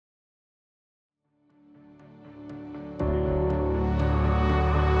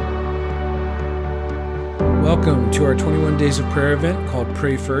Welcome to our 21 Days of Prayer event called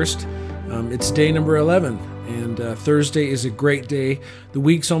Pray First. It's day number 11, and Thursday is a great day. The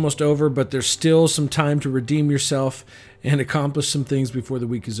week's almost over, but there's still some time to redeem yourself and accomplish some things before the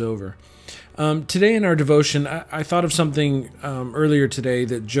week is over. Today in our devotion, I thought of something earlier today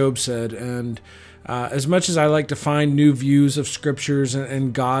that Job said, and as much as I like to find new views of scriptures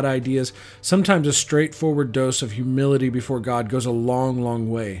and God ideas, sometimes a straightforward dose of humility before God goes a long, long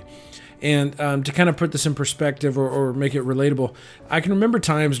way. And to kind of put this in perspective or make it relatable, I can remember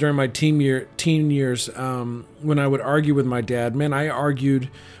times during my teen years when I would argue with my dad. Man, I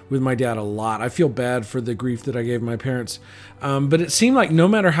argued with my dad a lot. I feel bad for the grief that I gave my parents. But it seemed like no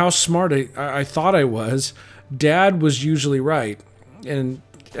matter how smart I thought I was, Dad was usually right. And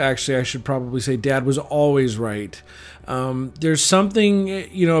actually, I should probably say Dad was always right. There's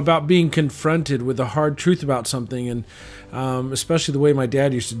something, about being confronted with the hard truth about something, and especially the way my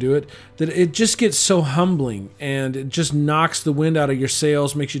dad used to do it, that it just gets so humbling, and it just knocks the wind out of your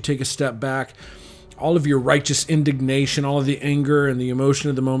sails, makes you take a step back. All of your righteous indignation, all of the anger and the emotion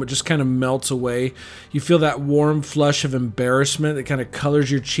of the moment just kind of melts away. You feel that warm flush of embarrassment that kind of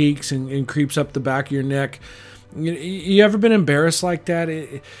colors your cheeks and creeps up the back of your neck. You ever been embarrassed like that?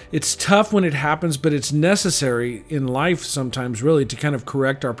 It's tough when it happens, but it's necessary in life sometimes, really, to kind of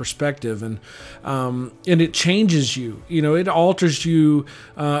correct our perspective, and it changes you. It alters you,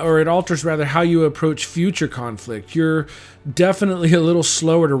 or it alters rather how you approach future conflict. You're definitely a little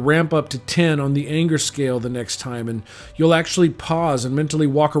slower to ramp up to 10 on the anger scale the next time, and you'll actually pause and mentally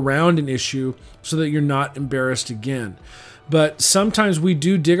walk around an issue so that you're not embarrassed again. But sometimes we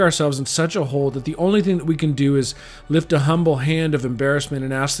do dig ourselves in such a hole that the only thing that we can do is lift a humble hand of embarrassment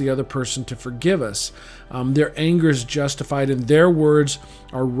and ask the other person to forgive us. Their anger is justified and their words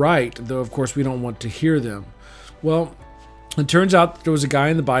are right, though of course we don't want to hear them. Well, it turns out that there was a guy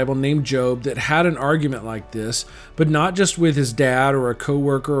in the Bible named Job that had an argument like this, but not just with his dad or a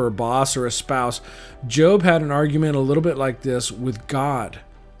coworker or a boss or a spouse. Job had an argument a little bit like this with God.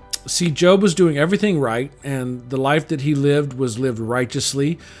 See, Job was doing everything right, and the life that he lived was lived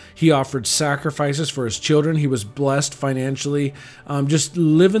righteously. He offered sacrifices for his children. He was blessed financially, just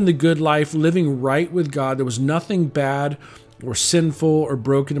living the good life, living right with God. There was nothing bad or sinful or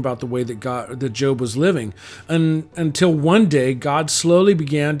broken about the way that Job was living. Until one day, God slowly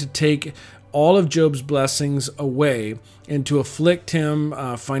began to take all of Job's blessings away and to afflict him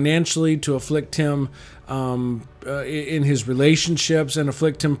financially, to afflict him in his relationships, and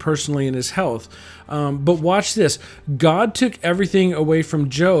afflict him personally in his health. But watch this. God took everything away from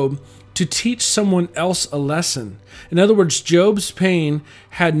Job to teach someone else a lesson. In other words, Job's pain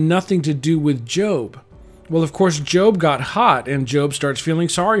had nothing to do with Job. Well, of course, Job got hot, and Job starts feeling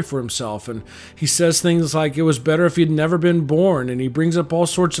sorry for himself, and he says things like it was better if he'd never been born, and he brings up all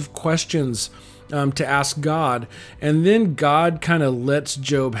sorts of questions to ask God. And then God kind of lets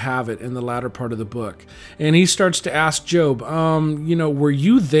Job have it in the latter part of the book. And he starts to ask Job, were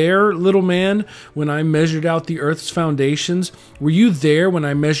you there, little man, when I measured out the earth's foundations? Were you there when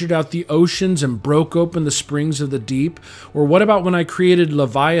I measured out the oceans and broke open the springs of the deep? Or what about when I created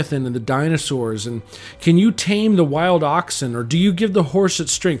Leviathan and the dinosaurs? And can you tame the wild oxen? Or do you give the horse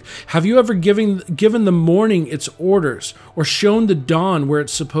its strength? Have you ever given the morning its orders, or shown the dawn where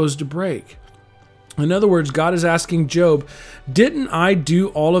it's supposed to break? In other words, God is asking Job, didn't I do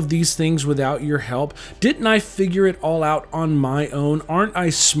all of these things without your help? Didn't I figure it all out on my own? Aren't I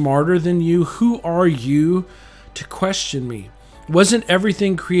smarter than you? Who are you to question me? Wasn't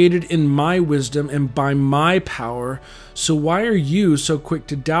everything created in my wisdom and by my power? So why are you so quick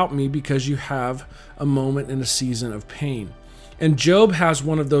to doubt me because you have a moment in a season of pain? And Job has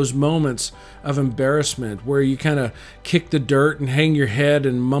one of those moments of embarrassment where you kind of kick the dirt and hang your head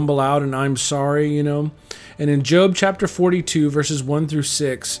and mumble out an I'm sorry, And in Job chapter 42, verses 1 through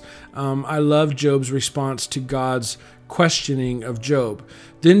 6, I love Job's response to God's questioning of Job.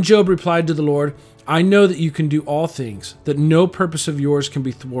 Then Job replied to the Lord, I know that you can do all things, that no purpose of yours can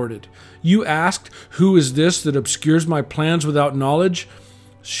be thwarted. You asked, who is this that obscures my plans without knowledge?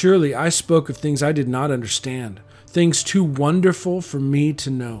 Surely I spoke of things I did not understand, things too wonderful for me to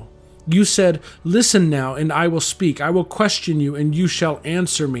know. You said, listen now, and I will speak. I will question you, and you shall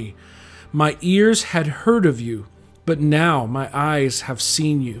answer me. My ears had heard of you, but now my eyes have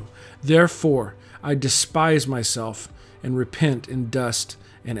seen you. Therefore, I despise myself and repent in dust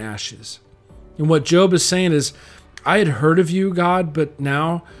and ashes. And what Job is saying is, I had heard of you, God, but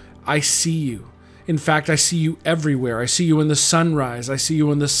now I see you. In fact, I see you everywhere. I see you in the sunrise. I see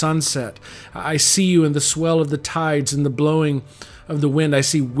you in the sunset. I see you in the swell of the tides and the blowing of the wind. I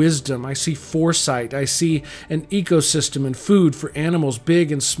see wisdom. I see foresight. I see an ecosystem and food for animals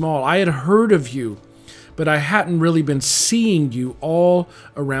big and small. I had heard of you, but I hadn't really been seeing you all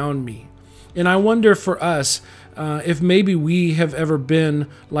around me. And I wonder for us, if maybe we have ever been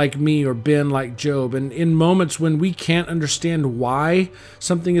like me or been like Job, and in moments when we can't understand why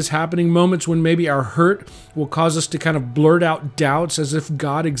something is happening, moments when maybe our hurt will cause us to kind of blurt out doubts as if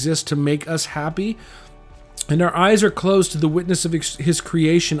God exists to make us happy, and our eyes are closed to the witness of his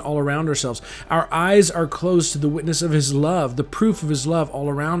creation all around ourselves. Our eyes are closed to the witness of his love, the proof of his love all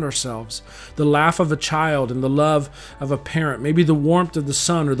around ourselves. The laugh of a child and the love of a parent, maybe the warmth of the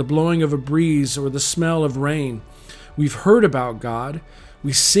sun or the blowing of a breeze or the smell of rain. We've heard about God.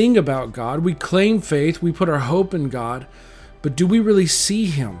 We sing about God. We claim faith. We put our hope in God. But do we really see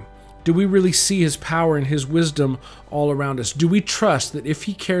him? Do we really see his power and his wisdom all around us? Do we trust that if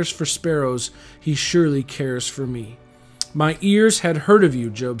he cares for sparrows, he surely cares for me? My ears had heard of you,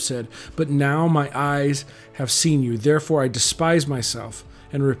 Job said, but now my eyes have seen you. Therefore I despise myself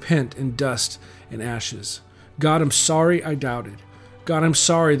and repent in dust and ashes. God, I'm sorry I doubted. God, I'm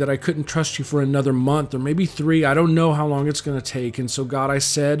sorry that I couldn't trust you for another month or maybe 3. I don't know how long it's going to take. And so, God, I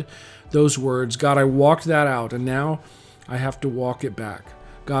said those words. God, I walked that out, and now I have to walk it back.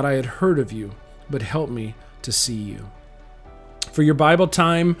 God, I had heard of you, but help me to see you. For your Bible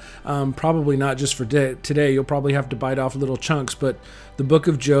time, probably not just for today, you'll probably have to bite off little chunks, but the book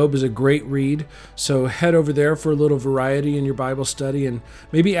of Job is a great read. So head over there for a little variety in your Bible study and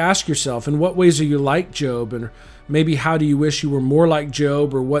maybe ask yourself, in what ways are you like Job? And maybe how do you wish you were more like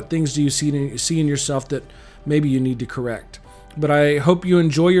Job? Or what things do you see in yourself that maybe you need to correct? But I hope you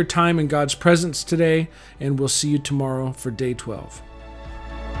enjoy your time in God's presence today, and we'll see you tomorrow for day 12.